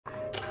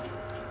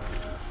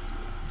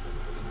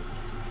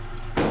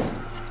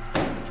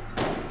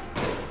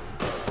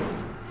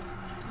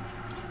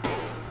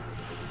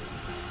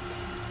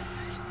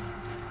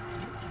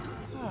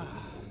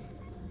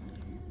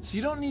So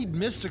you don't need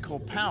mystical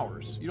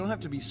powers. You don't have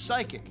to be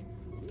psychic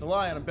to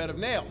lie on a bed of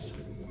nails.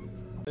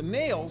 The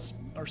nails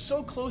are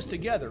so close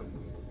together,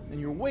 and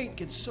your weight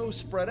gets so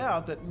spread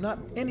out that not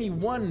any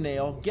one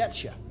nail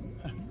gets you,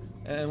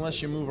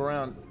 unless you move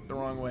around the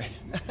wrong way.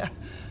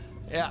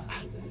 Yeah,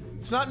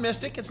 it's not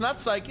mystic, it's not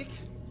psychic,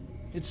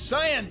 it's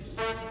science.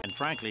 And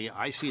frankly,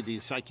 I see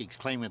these psychics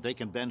claiming they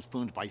can bend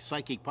spoons by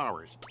psychic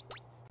powers.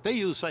 They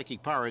use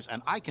psychic powers,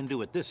 and I can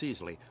do it this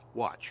easily.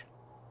 Watch.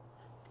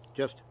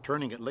 Just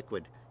turning it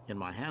liquid in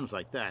my hands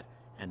like that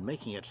and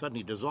making it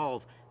suddenly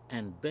dissolve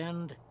and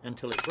bend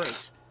until it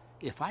breaks.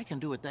 If I can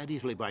do it that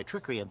easily by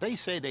trickery, and they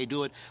say they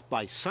do it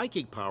by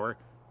psychic power,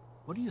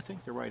 what do you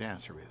think the right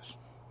answer is?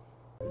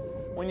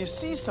 When you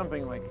see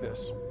something like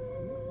this,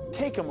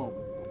 take a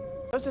moment.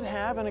 Does it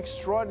have an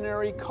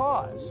extraordinary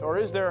cause, or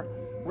is there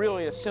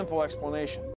really a simple explanation?